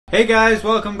Hey guys,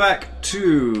 welcome back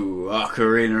to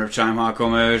Ocarina of Time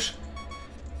Hardcore Mode.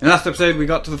 In the last episode we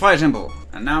got to the Fire Temple,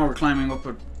 and now we're climbing up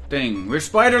a thing. We're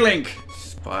Spiderlink!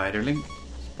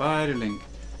 Spiderlink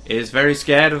is very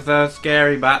scared of the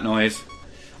scary bat noise.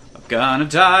 I'm gonna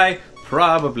die,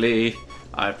 probably.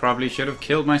 I probably should have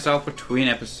killed myself between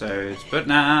episodes, but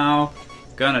now,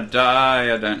 gonna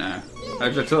die, I don't know.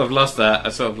 I sort of lost that.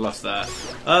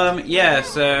 Yeah,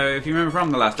 so if you remember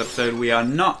from the last episode, we are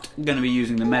not going to be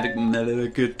using the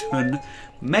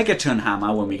Megaton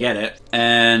hammer when we get it,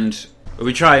 and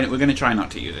we're going to try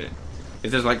not to use it. If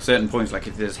there's like certain points, like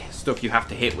if there's stuff you have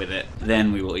to hit with it,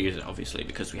 then we will use it, obviously,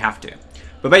 because we have to.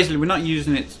 But basically, we're not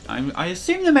using it. I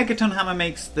assume the Megaton hammer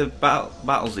makes the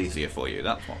battles easier for you.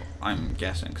 That's what I'm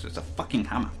guessing, because it's a fucking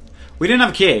hammer. We didn't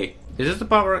have a key. Is this the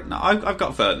part where... No, I've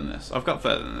got further than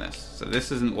this. So this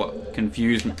isn't what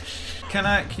confused me.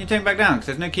 Can you take me back down? Because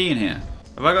there's no key in here.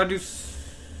 Have I got to do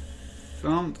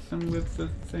something with the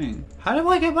thing? How do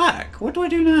I get back? What do I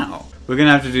do now? We're going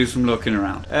to have to do some looking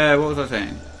around. What was I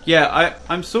saying? Yeah,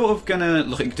 I'm sort of going to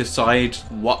like decide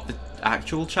what the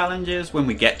actual challenge is when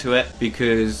we get to it,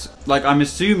 because like I'm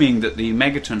assuming that the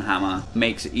Megaton hammer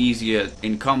makes it easier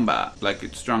in combat, like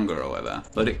it's stronger or whatever,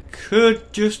 but it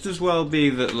could just as well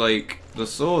be that like the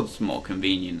sword's more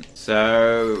convenient.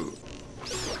 So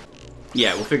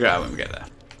yeah, we'll figure it out when we get there.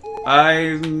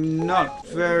 I'm not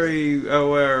very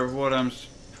aware of what I'm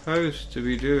supposed to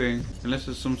be doing, unless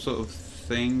there's some sort of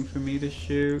thing for me to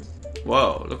shoot.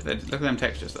 Whoa, look at them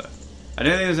textures though. I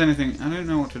don't think there's anything. I don't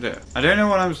know what to do. I don't know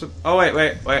what I'm. Oh wait.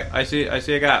 I see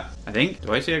a gap. I think.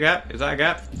 Do I see a gap? Is that a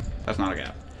gap? That's not a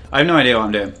gap. I have no idea what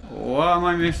I'm doing. What am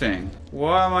I missing?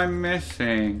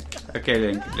 Okay,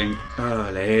 Link.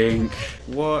 Oh, Link.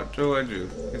 What do I do?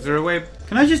 Is there a way?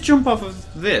 Can I just jump off of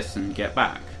this and get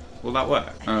back? Will that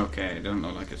work? Okay, it doesn't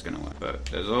look like it's gonna work, but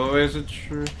there's always a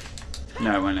truth.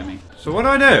 No, it won't let me. So what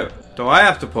do? Do I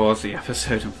have to pause the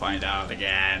episode and find out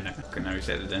again? Can I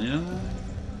reset the dungeon?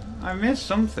 I missed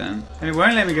something. And it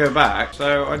won't let me go back,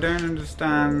 so I don't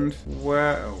understand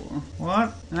where...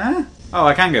 What? Huh? Oh,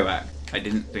 I can go back. I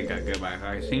didn't think I'd go back.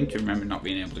 I seem to remember not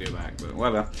being able to go back, but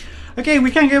whatever. Okay,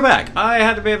 we can go back. I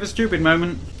had a bit of a stupid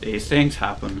moment. These things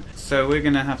happen. So we're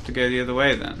gonna have to go the other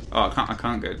way then. Oh, I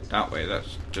can't go that way.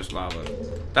 That's just lava.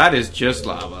 That is just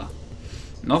lava.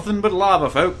 Nothing but lava,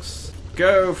 folks.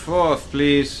 Go forth,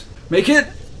 please. Make it!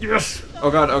 Yes!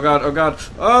 Oh god, I'm going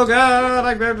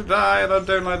to die, and I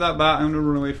don't like that bat. I'm gonna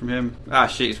run away from him. Ah,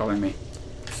 shit, he's following me.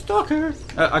 Stalker!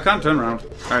 I can't turn around.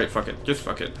 Alright, fuck it. Just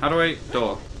fuck it. How do I...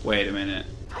 Door. Wait a minute.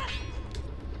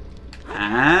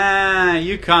 Ah,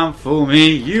 you can't fool me.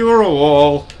 You are a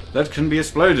wall that can be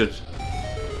exploded.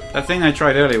 That thing I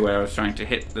tried earlier where I was trying to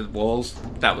hit the walls,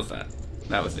 that was that.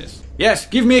 That was this. Yes,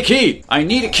 give me a key! I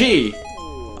need a key!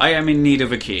 I am in need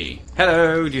of a key.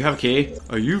 Hello, do you have a key?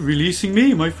 Are you releasing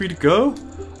me? Am I free to go?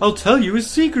 I'll tell you a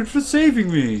secret for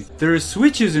saving me. There are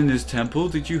switches in this temple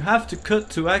that you have to cut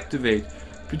to activate,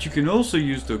 but you can also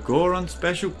use the Goron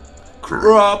special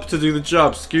crop to do the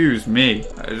job. Excuse me.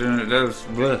 I don't know,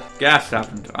 gas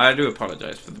happened. I do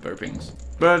apologize for the burpings.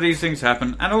 But these things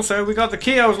happen. And also, we got the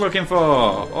key I was looking for.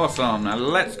 Awesome. Now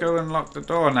let's go and lock the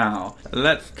door now.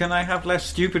 Can I have less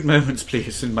stupid moments,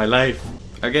 please, in my life?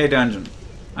 Okay, dungeon.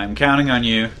 I'm counting on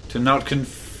you to not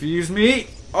confuse me.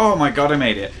 Oh my god, I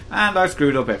made it. And I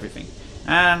screwed up everything.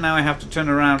 And now I have to turn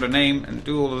around and aim and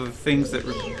do all of the things that...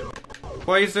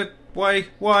 Why is it... Why?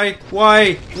 I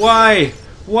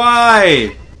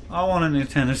want a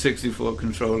Nintendo 64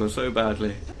 controller so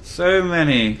badly. So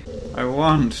many.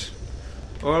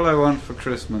 All I want for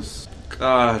Christmas.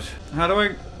 God. How do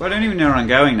I don't even know where I'm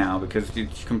going now because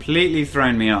it's completely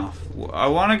thrown me off. I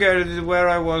want to go to where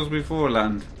I was before,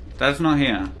 land. That's not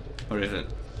here. Or is it?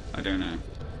 I don't know.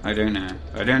 I don't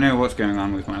know what's going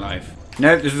on with my life.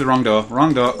 Nope, this is the wrong door.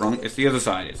 Wrong. It's the other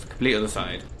side. It's the complete other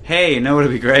side. Hey, you know what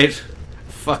would be great?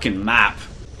 Fucking map.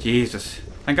 Jesus.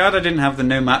 Thank God I didn't have the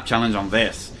no map challenge on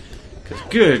this. Because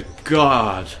good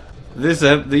God.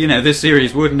 This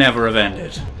series would never have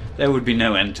ended. There would be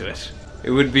no end to it.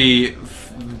 It would be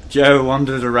Joe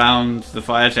wanders around the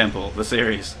Fire Temple, the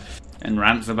series, and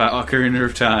rants about Ocarina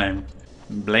of Time.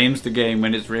 Blames the game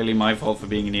when it's really my fault for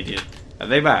being an idiot. Are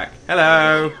they back?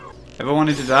 Hello! Ever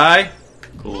wanted to die?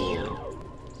 Cool.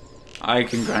 I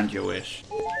can grant your wish.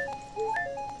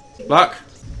 Luck,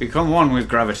 become one with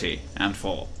gravity and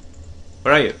fall.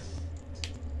 Where are you?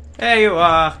 There you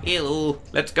are! Ew.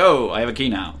 Let's go! I have a key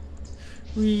now.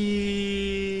 Whee.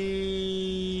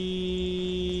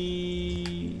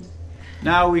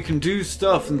 Now we can do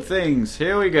stuff and things.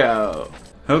 Here we go.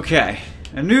 Okay.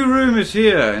 A new room is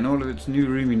here in all of its new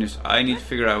roominess. I need to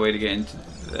figure out a way to get into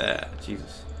there.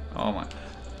 Jesus. Oh my.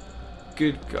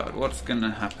 Good God, what's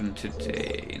gonna happen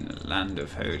today in the land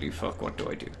of holy fuck? What do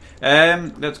I do?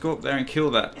 Let's go up there and kill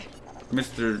that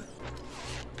Mr.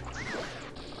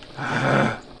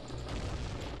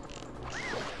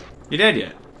 You dead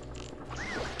yet?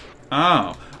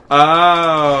 Oh.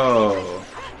 Oh.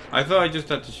 I thought I just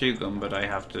had to shoot them, but I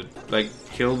have to, like,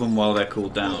 kill them while they're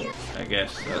cooled down. I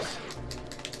guess that's...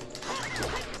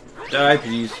 Die,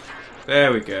 please.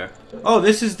 There we go. Oh,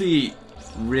 this is the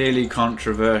really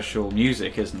controversial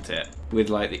music, isn't it? With,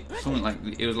 like, something like...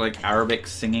 It was, like, Arabic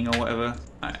singing or whatever.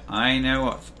 I know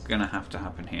what's gonna have to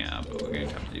happen here, but we're going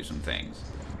to have to do some things.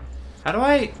 How do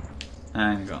I...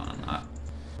 Hang on.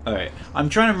 Alright, I'm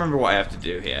trying to remember what I have to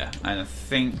do here, and I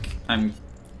think I'm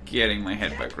getting my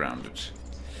head back around it.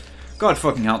 God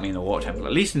fucking help me in the water temple.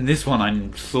 At least in this one,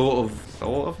 I sort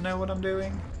of know what I'm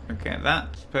doing. Okay,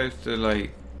 that's supposed to,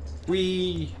 like...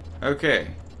 Whee! Okay.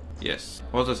 Yes.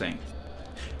 What was I saying?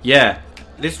 Yeah,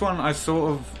 this one I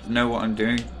sort of know what I'm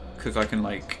doing, because I can,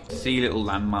 like, see little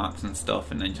landmarks and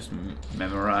stuff and then just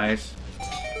memorize.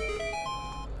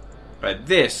 Right,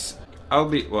 this... I'll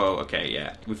be... Well, okay,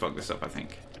 yeah. We fucked this up, I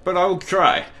think. But I'll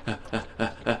try. Did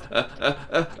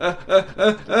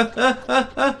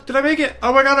I make it?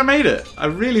 Oh my god, I made it! I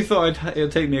really thought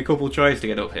it'd take me a couple tries to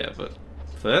get up here, but...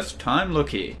 First time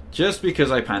lucky. Just because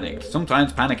I panicked.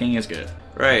 Sometimes panicking is good.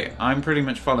 Right, I'm pretty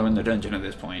much following the dungeon at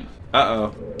this point.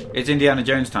 Uh-oh. It's Indiana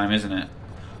Jones time, isn't it?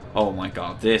 Oh my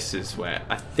god, this is where...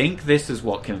 I think this is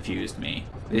what confused me.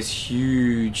 This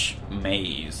huge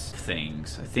maze of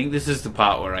things. I think this is the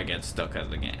part where I get stuck at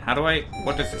the game. How do I...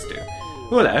 What does this do?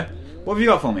 Oh, hello. What have you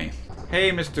got for me?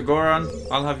 Hey, Mr. Goron.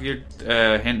 I'll have your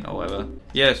hint or whatever.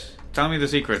 Yes, tell me the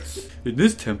secrets. In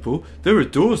this temple, there are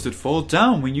doors that fall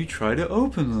down when you try to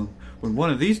open them. When one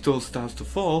of these doors starts to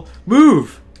fall,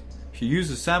 move! If you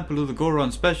use a sample of the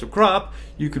Goron special crop,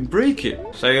 you can break it.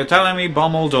 So you're telling me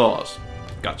bomb all doors?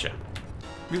 Gotcha.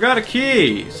 You got a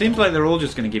key! Seems like they're all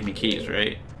just going to give me keys,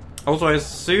 right? Also, I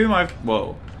assume I've...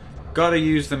 Whoa. Gotta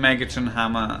use the Megaton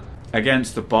Hammer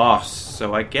against the boss.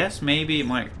 So I guess maybe it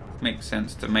might make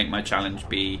sense to make my challenge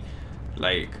be,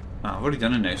 like... Oh, I've already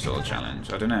done a no-sword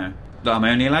challenge. I don't know. I'm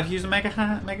only allowed to use a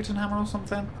Megaton Hammer or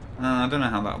something? I don't know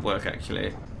how that would work,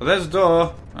 actually. Well, there's a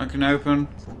door I can open.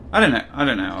 I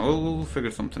don't know. We'll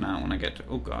figure something out when I get to...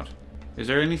 Oh, God. Is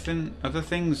there anything... Other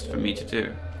things for me to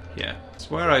do? Yeah. It's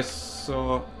where I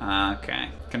saw... okay.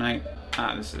 Can I...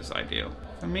 this is ideal.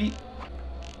 For me?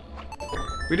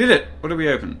 We did it! What did we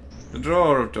open? The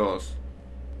drawer of doors.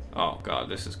 Oh, God.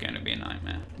 This is going to be a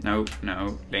nightmare. No,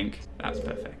 no. Link. That's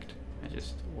perfect. I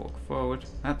just walk forward.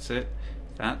 That's it.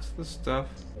 That's the stuff.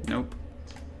 Nope.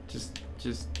 Just...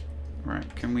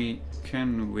 Right, can we...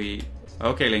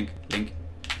 Okay, Link.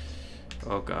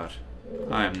 Oh, God.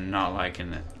 I am not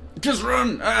liking it. Just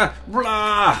run!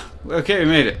 Blah! Okay, we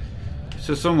made it.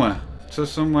 To somewhere. To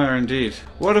somewhere, indeed.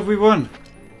 What have we won?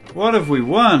 What have we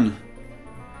won?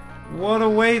 What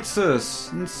awaits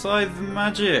us inside the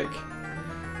magic?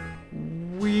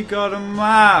 We got a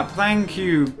map! Thank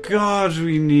you! God,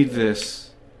 we need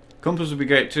this. Compass would be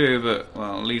great too, but,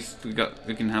 well, at least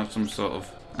we can have some sort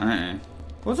of... I don't know.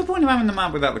 What's the point of having the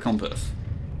map without the compass?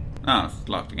 Oh, it's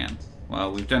locked again.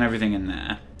 Well, we've done everything in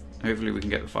there. Hopefully we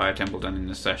can get the fire temple done in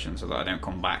this session so that I don't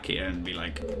come back here and be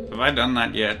like, have I done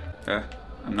that yet?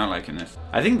 I'm not liking this.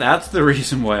 I think that's the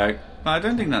reason why I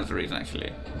don't think that's the reason,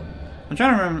 actually. I'm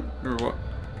trying to remember what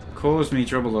caused me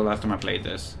trouble the last time I played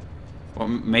this. What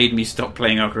made me stop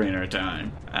playing Ocarina of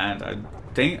Time. And I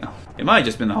think... it might have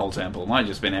just been the whole temple. It might have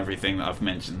just been everything that I've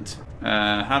mentioned.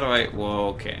 How do I... Well,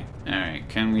 okay. Alright,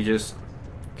 can I just...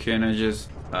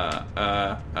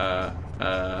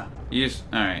 Use...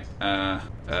 Alright,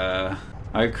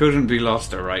 I couldn't be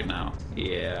loster right now.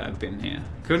 Yeah, I've been here.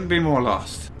 Couldn't be more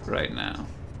lost right now.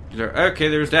 Okay,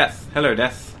 there's death. Hello,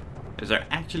 death. Is there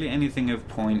actually anything of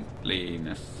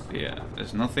pointliness? Yeah,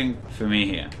 there's nothing for me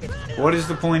here. What is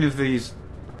the point of these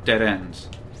dead ends?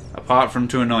 Apart from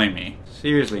to annoy me.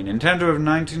 Seriously, Nintendo of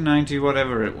 1990,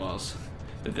 whatever it was,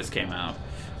 that this came out.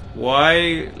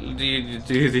 Why do you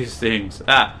do these things?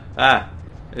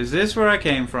 Is this where I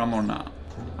came from or not?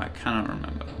 I cannot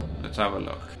remember. Let's have a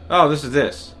look. Oh, this is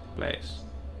this place.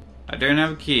 I don't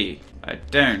have a key. I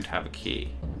don't have a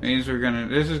key. Means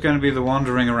this is gonna be the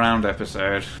wandering around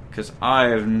episode, because I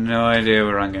have no idea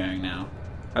where I'm going now.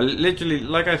 I literally,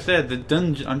 like I said, the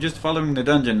dungeon. I'm just following the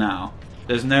dungeon now.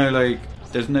 There's no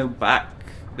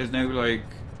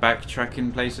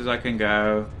backtracking places I can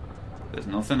go. There's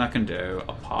nothing I can do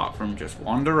apart from just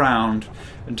wander around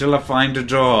until I find a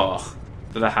door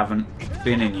that I haven't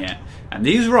been in yet. And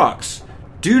these rocks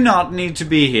do not need to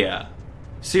be here.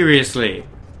 Seriously.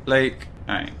 Like,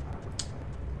 alright.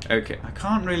 Okay, I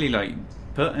can't really, like,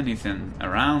 put anything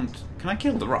around. Can I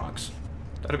kill the rocks?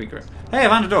 That'd be great. Hey, I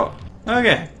found a door.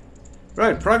 Okay.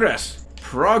 Right, progress.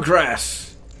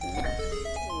 Progress!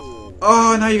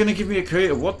 Oh, now you're gonna give me a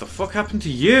creator. What the fuck happened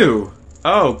to you?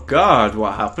 Oh god,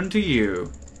 what happened to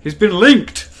you? He's been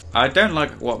linked! I don't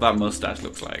like what that mustache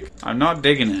looks like. I'm not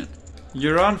digging it.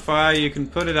 You're on fire, you can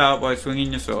put it out by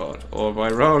swinging your sword. Or by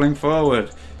rolling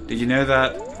forward. Did you know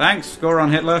that? Thanks, score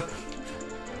on Hitler.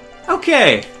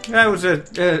 Okay, that was an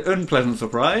unpleasant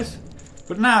surprise.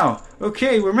 But now,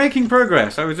 okay, we're making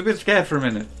progress. I was a bit scared for a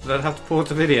minute that I'd have to pause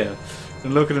the video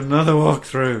and look at another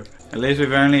walkthrough. At least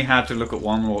we've only had to look at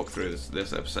one walkthrough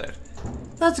this episode.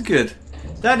 That's good.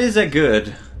 That is a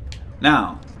good.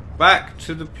 Now, back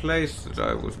to the place that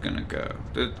I was gonna go.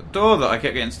 The door that I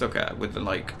kept getting stuck at with the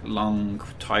like long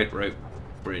tightrope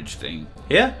bridge thing.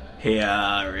 Here?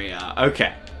 Here.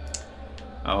 Okay.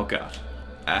 Oh god.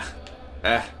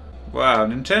 Wow,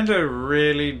 Nintendo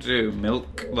really do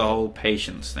milk the whole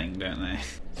patience thing, don't they?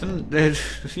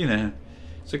 You know,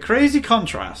 it's a crazy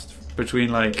contrast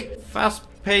between like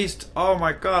fast-paced, oh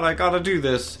my god, I gotta do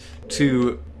this,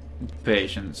 to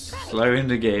patience, slowing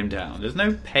the game down. There's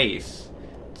no pace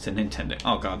to Nintendo.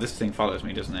 Oh god, this thing follows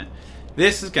me, doesn't it?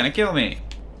 This is gonna kill me.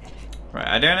 Right,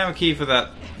 I don't have a key for that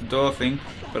door thing,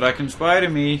 but I can spider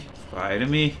me.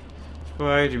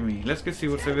 Let's go see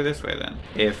what's over this way then.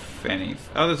 If any.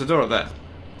 Oh, there's a door up there.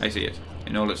 I see it.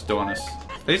 In all its doorness.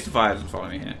 At least the fire doesn't follow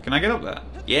me here. Can I get up there?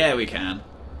 Yeah, we can.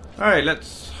 Alright,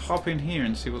 let's hop in here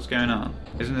and see what's going on.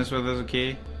 Isn't this where there's a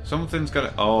key? Something's got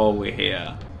to... Oh, we're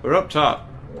here. We're up top.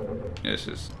 This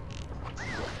is...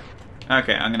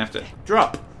 Okay, I'm gonna have to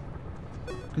drop.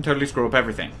 And totally screw up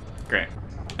everything. Great.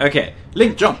 Okay,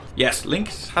 Link, jump. Yes, Link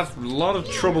has a lot of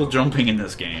trouble jumping in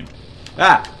this game.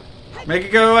 Ah! Make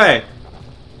it go away.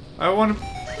 I want to...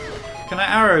 Can I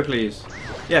arrow, please?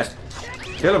 Yes.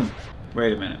 Kill him.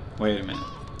 Wait a minute.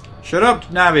 Shut up,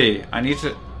 Navi. I need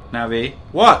to... Navi.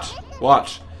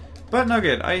 What? But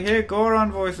Nugget, I hear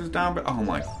Goron voices down... But oh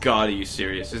my god, are you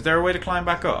serious? Is there a way to climb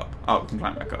back up? Oh, we can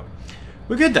climb back up.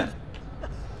 We're good then.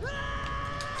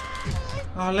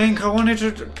 Oh, Link, I wanted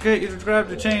to get you to grab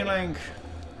the chain link.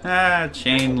 Ah,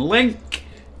 chain link.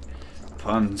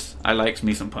 Puns. I likes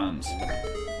me some puns.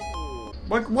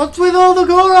 What's with all the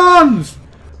Gorons?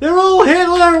 They're all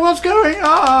Hitler. What's going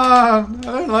on?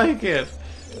 I don't like it.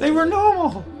 They were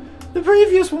normal. The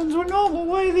previous ones were normal.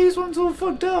 Why are these ones all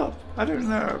fucked up? I don't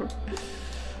know.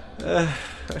 Okay.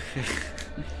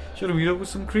 Should I meet up with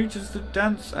some creatures that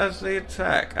dance as they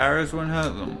attack? Arrows won't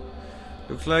hurt them.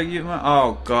 Looks like you might...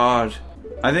 Oh, God.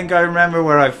 I think I remember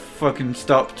where I fucking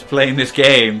stopped playing this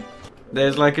game.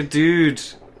 There's like a dude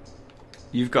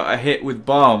you've got to hit with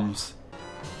bombs.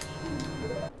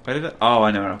 Where did it? Oh,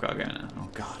 I know where I've got to go now. Oh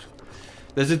god.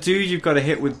 There's a dude you've got to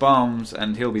hit with bombs,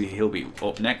 and he'll be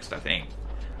up next, I think.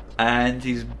 And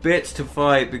he's bits to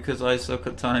fight because I suck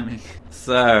at timing.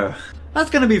 So that's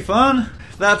gonna be fun.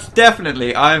 That's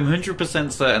definitely, I'm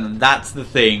 100% certain that's the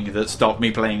thing that stopped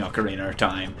me playing Ocarina of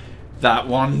Time. That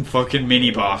one fucking mini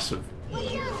boss of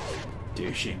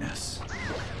douchiness.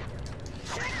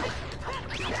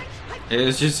 It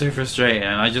was just so frustrating,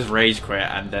 and I just rage quit,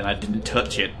 and then I didn't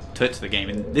touch the game,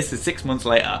 and this is 6 months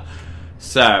later.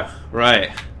 So,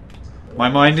 right. My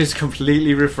mind is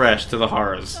completely refreshed to the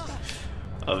horrors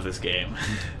of this game.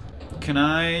 Can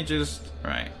I just...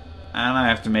 Right. And I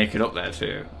have to make it up there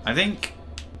too. I think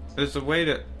there's a way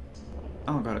to...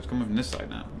 Oh god, it's coming from this side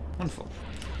now. Wonderful.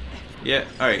 Yeah,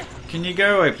 alright. Can you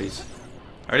go away, please?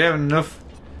 I already have enough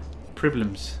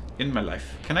problems in my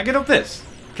life. Can I get up this?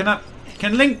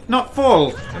 Can Link not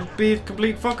fall and be a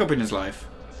complete fuck up in his life?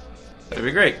 That'd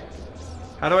be great.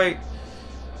 How do I...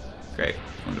 Great.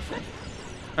 Wonderful.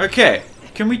 Okay.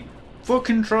 Can we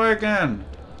fucking try again?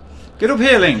 Get up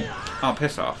here, Link. Oh,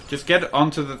 piss off. Just get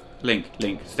onto the... Link,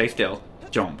 stay still.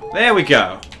 Jump. There we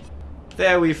go.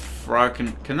 There we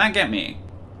frickin'... Can that get me?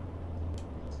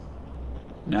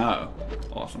 No.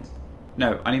 Awesome.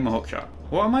 No, I need my hookshot.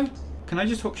 What am I... Can I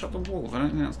just hookshot the walls? I don't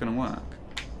think that's going to work.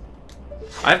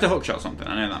 I have to hookshot something,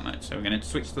 I know that much, so we're going to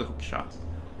switch to the hookshot.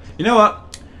 You know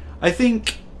what? I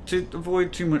think to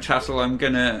avoid too much hassle, I'm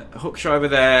going to hookshot over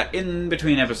there in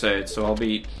between episodes, so I'll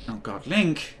be... Oh god,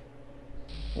 Link!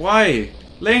 Why?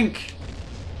 Link!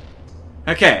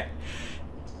 Okay.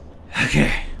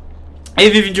 Okay.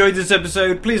 If you've enjoyed this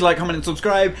episode, please like, comment and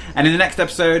subscribe, and in the next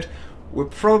episode, we're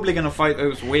probably going to fight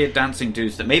those weird dancing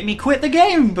dudes that made me quit the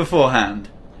game beforehand.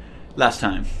 Last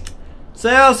time. So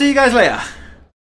I'll see you guys later.